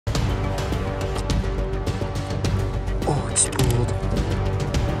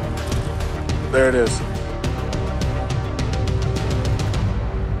there it is.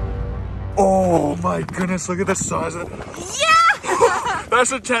 Oh my goodness, look at the size of it. Yeah!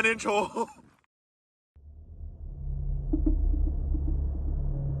 That's a 10-inch hole.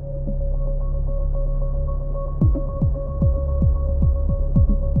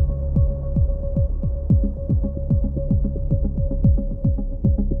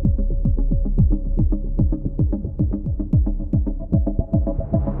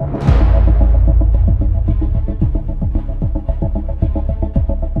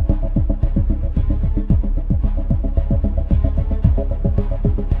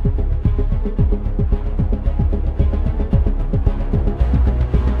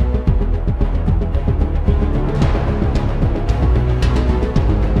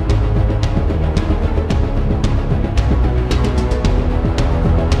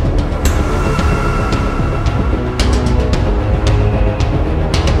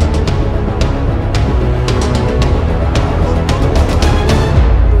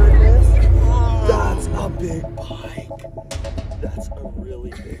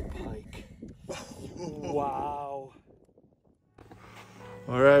 Wow.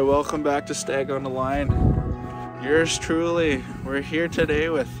 All right, welcome back to Stag on the Line. Yours truly. We're here today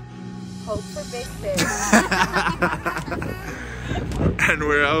with Hope for big fish. and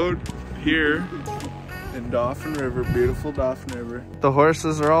we're out here in Dauphin River, beautiful Dauphin River. The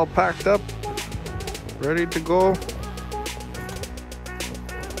horses are all packed up, ready to go.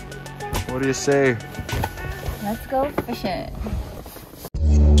 What do you say? Let's go fishing.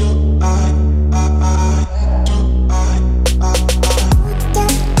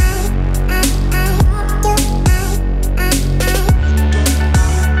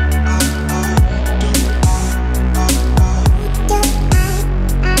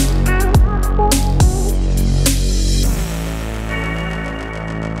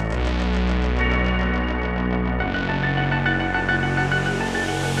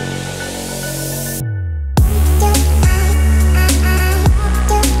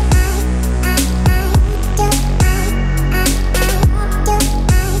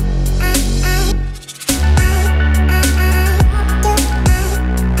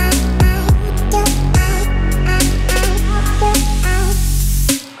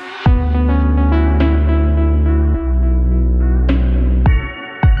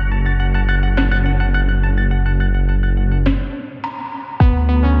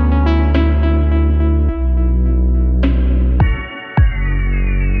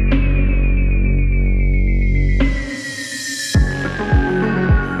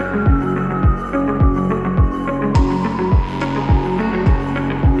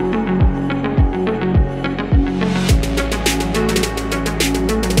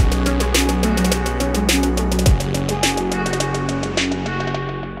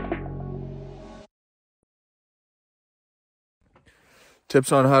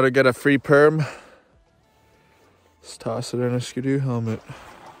 Tips on how to get a free perm. Just toss it in a skidoo helmet.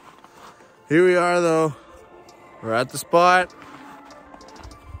 Here we are though. We're at the spot.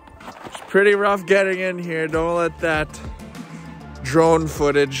 It's pretty rough getting in here. Don't let that drone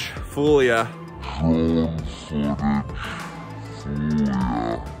footage fool ya.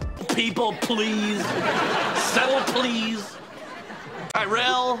 People, please. Settle, please.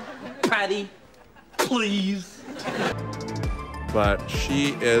 Tyrell, Patty, please. But she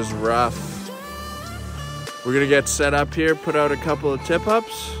is rough. We're gonna get set up here, put out a couple of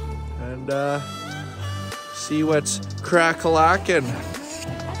tip-ups, and see what's crack-a-lackin'.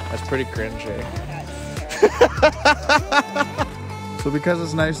 That's pretty cringe, eh? So because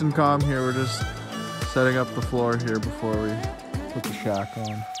it's nice and calm here, we're just setting up the floor here before we put the shack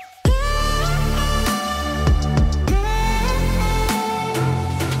on.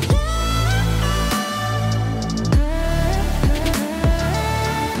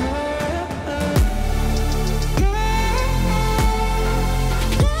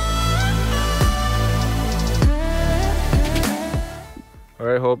 All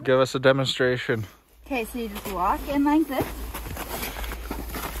right, Hope, give us a demonstration. Okay, so you just walk in like this.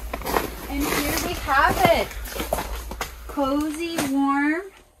 And here we have it. Cozy, warm.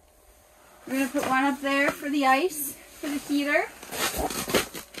 We're gonna put one up there for the ice, for the heater.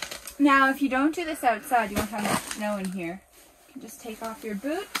 Now, if you don't do this outside, you won't have snow in here. You can just take off your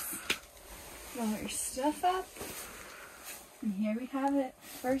boots, throw your stuff up, and here we have it.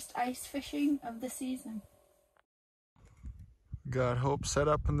 First ice fishing of the season. Got Hope set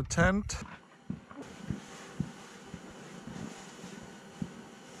up in the tent.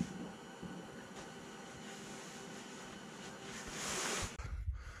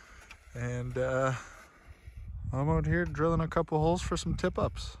 And I'm out here drilling a couple holes for some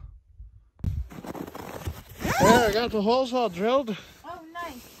tip-ups. There, I got the holes all drilled. Oh,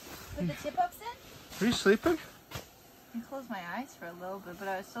 nice. Put the tip ups in? Are you sleeping? I closed my eyes for a little bit, but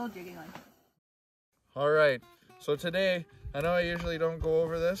I was still jiggling on. Alright, so today, I know I usually don't go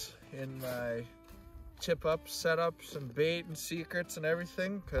over this in my tip up setups and bait and secrets and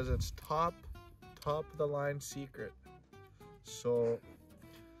everything, because it's top of the line secret. So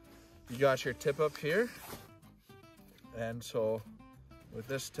you got your tip up here, and so with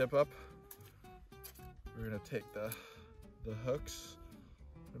this tip up, we're gonna take the hooks.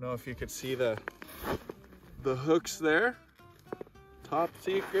 I don't know if you could see the hooks there. Top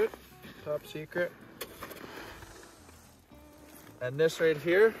secret. And this right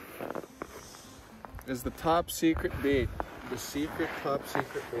here is the top secret bait. The secret top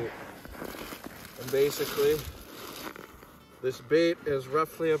secret bait. And basically, this bait is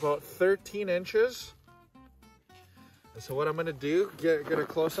roughly about 13 inches. And so what I'm gonna do, get a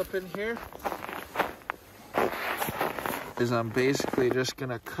close up in here, is I'm basically just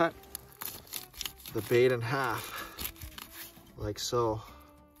gonna cut the bait in half, like so.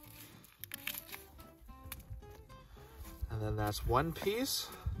 And then that's one piece.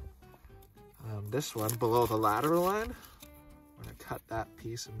 This one below the lateral line, I'm gonna cut that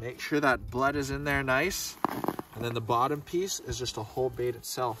piece and make sure that blood is in there nice. And then the bottom piece is just a whole bait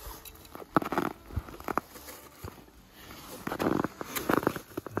itself.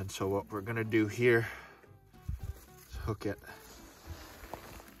 And so what we're gonna do here is hook it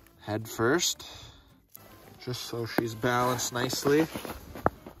head first, just so she's balanced nicely.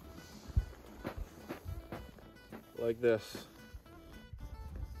 Like this.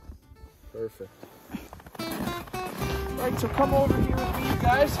 Perfect. Right, so come over here with me, you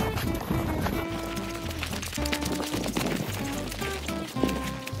guys.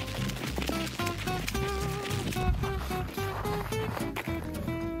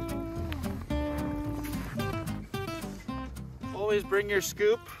 Always bring your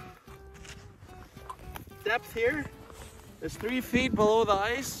scoop. Depth here is 3 feet below the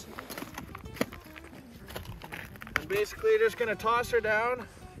ice. And basically just gonna toss her down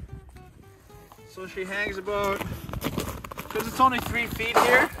so she hangs about, because it's only 3 feet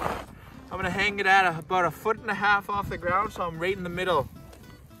here, I'm gonna hang it at about 1.5 feet off the ground, so I'm right in the middle.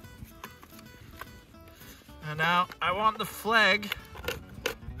 And now I want the flag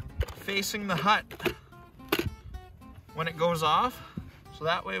facing the hut when it goes off, so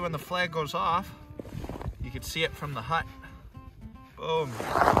that way when the flag goes off, you can see it from the hut. Boom.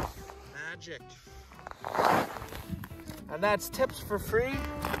 Magic. And that's tips for free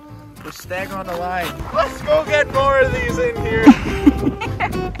for staying on the line. Let's go get more of these in here.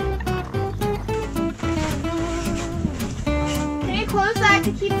 Can you close that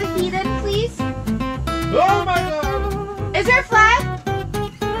to keep the heat in, please? Oh my god! Is there a flag?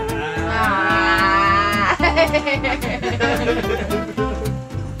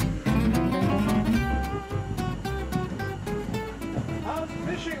 How's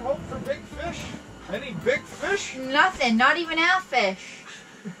fishing? Hope for big fish? Any big fish? Nothing, not even a fish.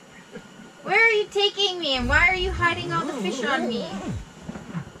 Where are you taking me and why are you hiding all the fish on me?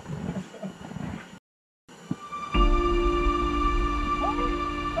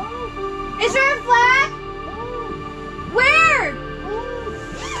 Is there a flag? Where?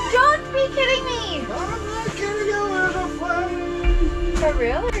 Don't be kidding me! I'm not kidding you, there's a flag! For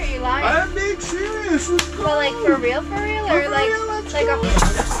real or are you lying? I'm being serious! But like for real or like a...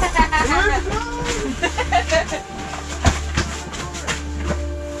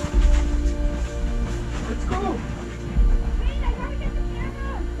 Let's go! Wait, I gotta get the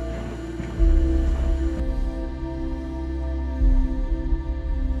camera!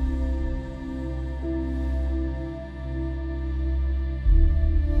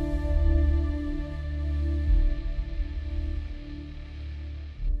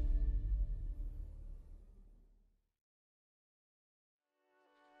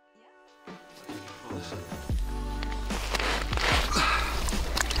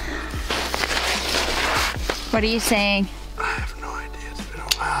 What are you saying? I have no idea, it's been a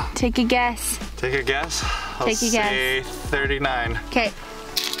while. Take a guess. Take a guess? I'll Take a say guess. 39. Okay.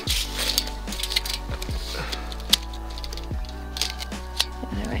 The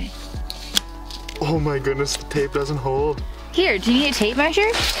other way. Oh my goodness, the tape doesn't hold. Here, do you need a tape measure?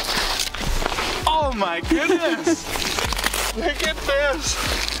 Oh my goodness! Look at this!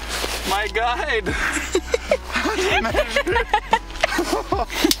 My guide! Measure.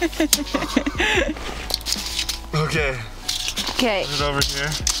 Okay. Okay. Put it over here.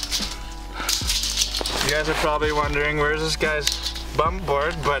 You guys are probably wondering where's this guy's bum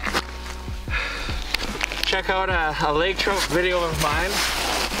board, but check out a lake trout video of mine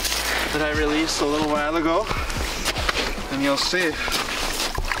that I released a little while ago, and you'll see.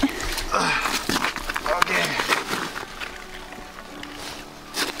 Okay.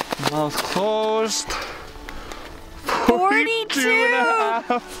 Mouth closed. 42 and a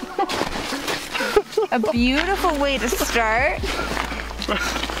half. A beautiful way to start.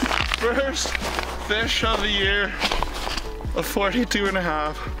 First fish of the year, a 42 and a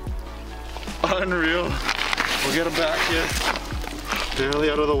half. Unreal. We'll get him back here. Barely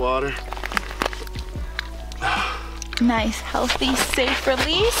out of the water. Nice, healthy, safe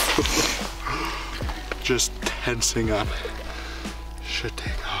release. Just tensing up. Should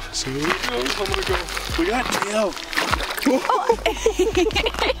take off as soon as we go. I'm gonna go. We got tail.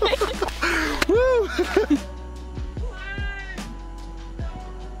 Woo!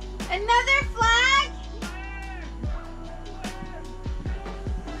 Another flag?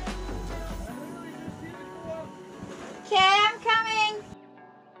 Okay, I'm coming.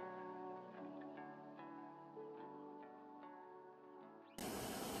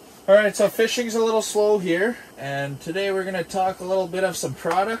 Alright, so fishing's a little slow here, and today we're going to talk a little bit of some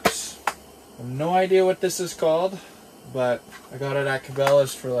products. I have no idea what this is called, but I got it at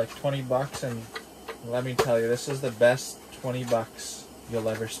Cabela's for like 20 bucks, and let me tell you, this is the best 20 bucks you'll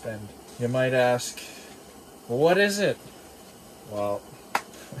ever spend. You might ask, well, what is it? Well,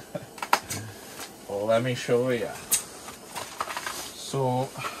 well, let me show you. So,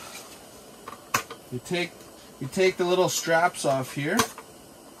 you take the little straps off here.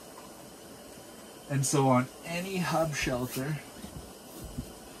 And so on any hub shelter,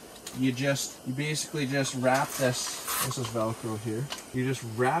 you basically just wrap this is Velcro here. You just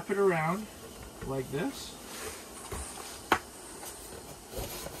wrap it around like this.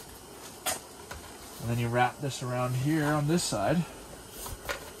 And then you wrap this around here on this side.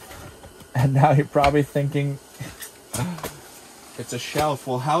 And now you're probably thinking, it's a shelf.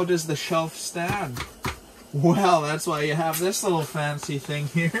 Well, how does the shelf stand? Well, that's why you have this little fancy thing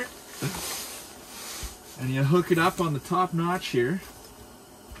here. And you hook it up on the top notch here.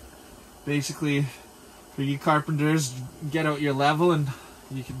 Basically, for you carpenters, get out your level and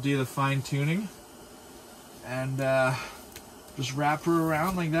you can do the fine tuning. And just wrap her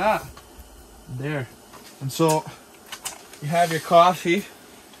around like that. There. And so, you have your coffee.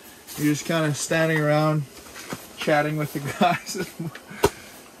 You're just kind of standing around, chatting with the guys.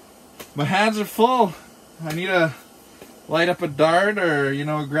 My hands are full. I need to light up a dart or, you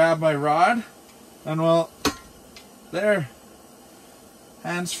know, grab my rod. And well, there,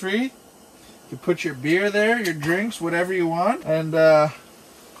 hands free. You put your beer there, your drinks, whatever you want. And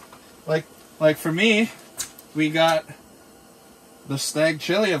like for me, we got the stag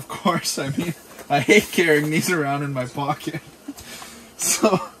chili, of course. I mean, I hate carrying these around in my pocket.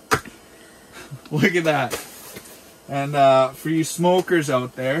 So, look at that. And for you smokers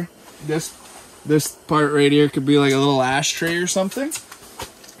out there, this part right here could be like a little ashtray or something.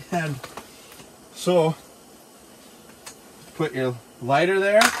 And so, put your lighter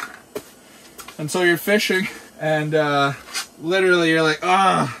there, and so you're fishing, and literally you're like,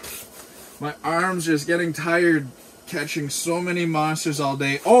 my arm's just getting tired catching so many monsters all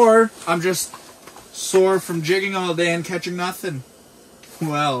day, or I'm just sore from jigging all day and catching nothing.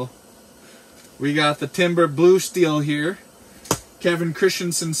 Well, we got the Timber Blue Steel here, Kevin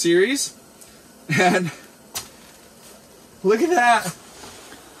Christensen series, and look at that.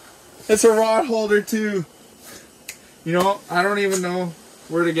 It's a rod holder too. You know, I don't even know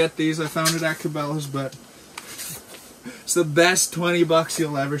where to get these. I found it at Cabela's, but it's the best 20 bucks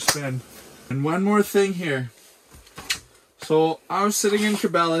you'll ever spend. And one more thing here. So I was sitting in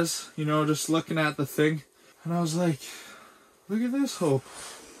Cabela's, you know, just looking at the thing, and I was like, look at this, Hope.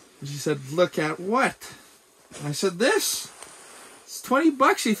 And she said, look at what? And I said, this. It's 20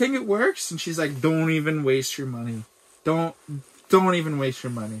 bucks. You think it works? And she's like, don't even waste your money. Don't even waste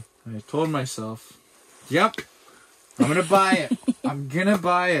your money. And I told myself, yep, I'm gonna buy it. I'm gonna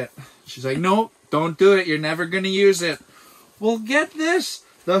buy it. She's like, nope, don't do it. You're never gonna use it. Well, get this.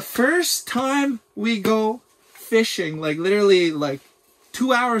 The first time we go fishing, like literally like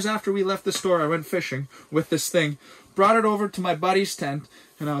 2 hours after we left the store, I went fishing with this thing, brought it over to my buddy's tent,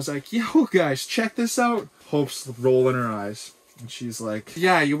 and I was like, yo guys, check this out. Hope's rolling her eyes. And she's like,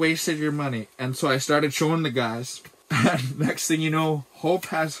 yeah, you wasted your money. And so I started showing the guys. And next thing you know, Hope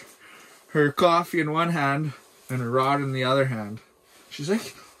has her coffee in one hand and her rod in the other hand. She's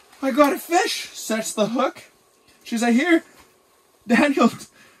like, I got a fish. Sets the hook. She's like, here, Daniel,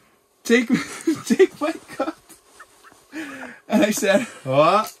 take my cup. And I said,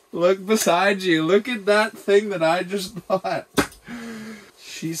 oh, look beside you. Look at that thing that I just bought.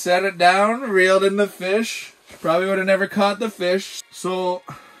 She set it down, reeled in the fish. Probably would have never caught the fish. So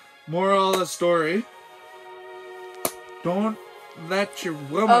Moral of the story. Don't let your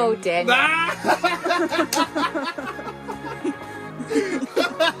woman... Oh, Daniel.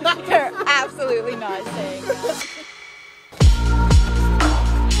 You're absolutely not saying that.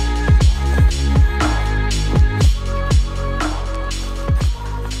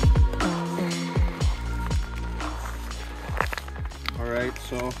 Alright,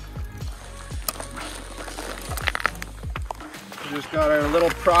 so we just got our little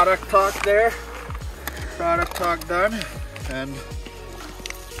product talk there. Product talk done. And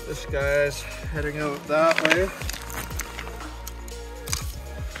this guy's heading out that way.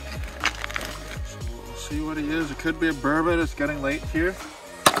 So we'll see what he is. It could be a burbot. It's getting late here.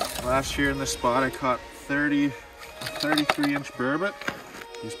 Last year in this spot I caught 33-inch burbot.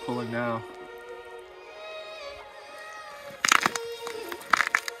 He's pulling now.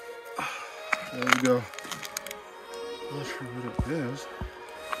 There we go. Not sure what it is.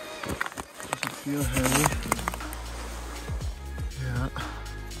 Doesn't feel heavy. Yeah.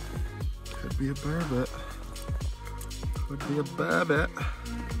 Could be a burbot. Could be a babbit.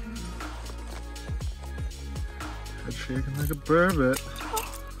 Head shaking like a burbot.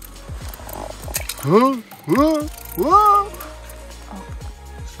 Whoa! Whoa! Whoa!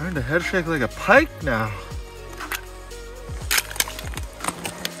 Starting to head shake like a pike now.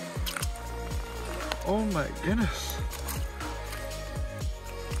 Oh my goodness.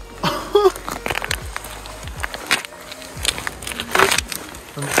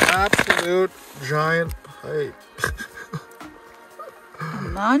 An absolute giant pike. A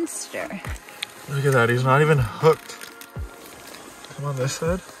monster. Look at that, he's not even hooked. Come on this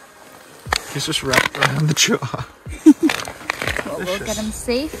side. He's just wrapped around the jaw. Well, we'll get him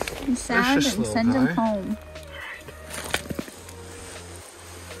safe and sound and send him home.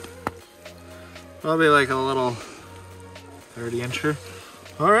 Probably like a little 30-incher.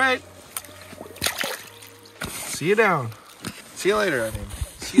 All right. See you down. See you later, I mean.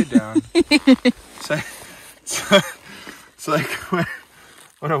 See you down. It's like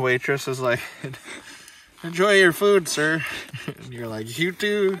when a waitress is like, enjoy your food, sir. And you're like, you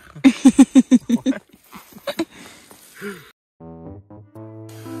too.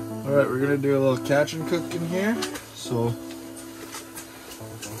 All right, we're gonna do a little catch and cook in here. So,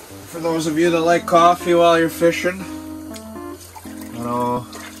 for those of you that like coffee while you're fishing, I know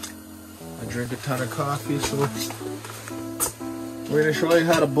I drink a ton of coffee, so we're gonna show you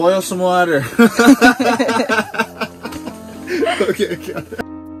how to boil some water. Okay, got it.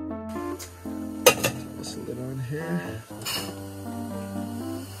 This lid on here.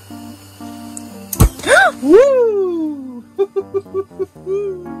 Woo!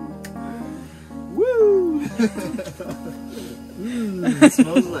 Woo! It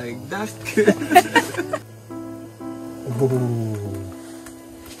smells like that's good. Oh,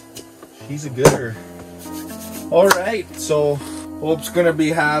 she's a gooder. Alright, so Hope's gonna be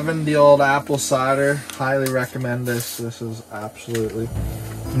having the old apple cider. Highly recommend this. This is absolutely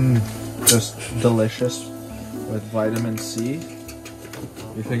just delicious with vitamin C.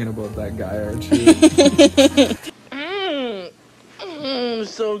 You're thinking about that guy, aren't you?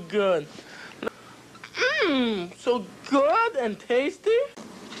 So good. So good and tasty.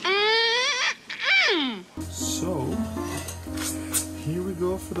 So, here we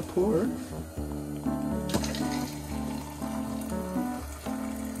go for the pour.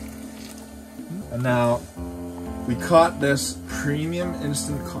 And now, we caught this premium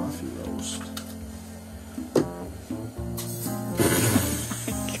instant coffee roast.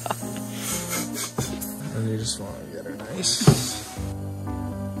 And you just want to get her nice.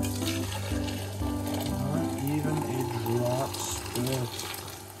 Not even a drop spilled.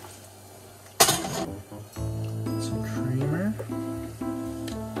 Some creamer.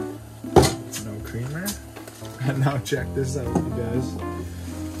 No creamer. And now check this out, you guys.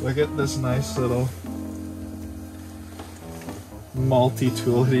 Look at this nice little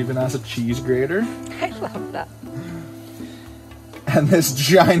multi-tool. It even has a cheese grater. I love that. And this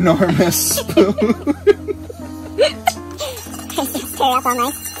ginormous spoon. Tear up all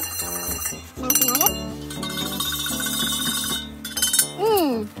nice.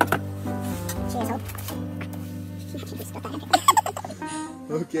 Cheers, Hope.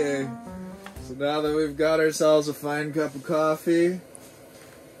 Okay, so now that we've got ourselves a fine cup of coffee,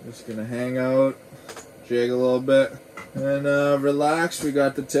 just gonna hang out, jig a little bit, and relax. We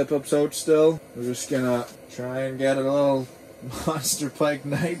got the tip-ups out still. We're just gonna try and get a little monster pike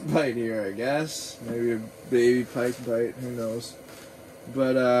night bite here, I guess. Maybe a baby pike bite, who knows.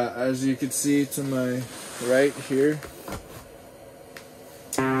 But as you can see to my right here,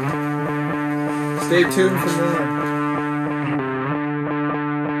 stay tuned for more.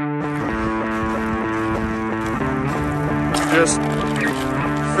 Just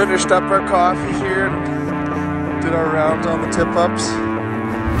finished up our coffee here and did our rounds on the tip-ups.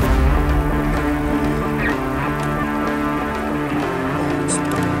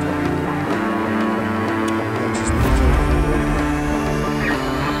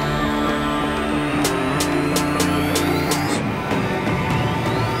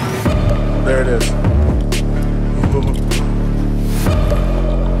 There it is.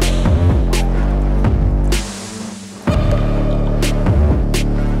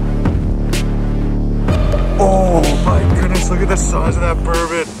 Oh my goodness, look at the size of that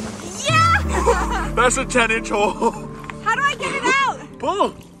burbot. Yeah! That's a 10-inch hole. How do I get it out?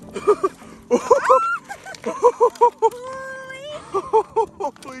 Pull.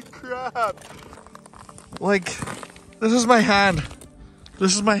 Holy crap. Like, this is my hand.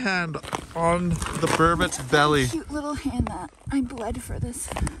 This is my hand on the burbot's belly. Cute little hand that I bled for this.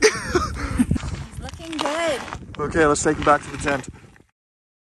 It's looking good. Okay, let's take him back to the tent.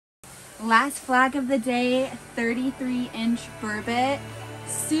 Last flag of the day, 33-inch burbot.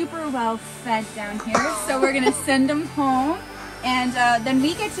 Super well fed down here. So we're gonna send him home and then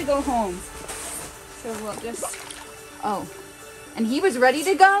we get to go home. So we'll just, oh, and he was ready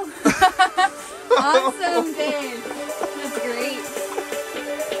to go. Awesome, babe. That's great.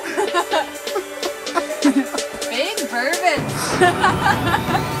 Big burbot.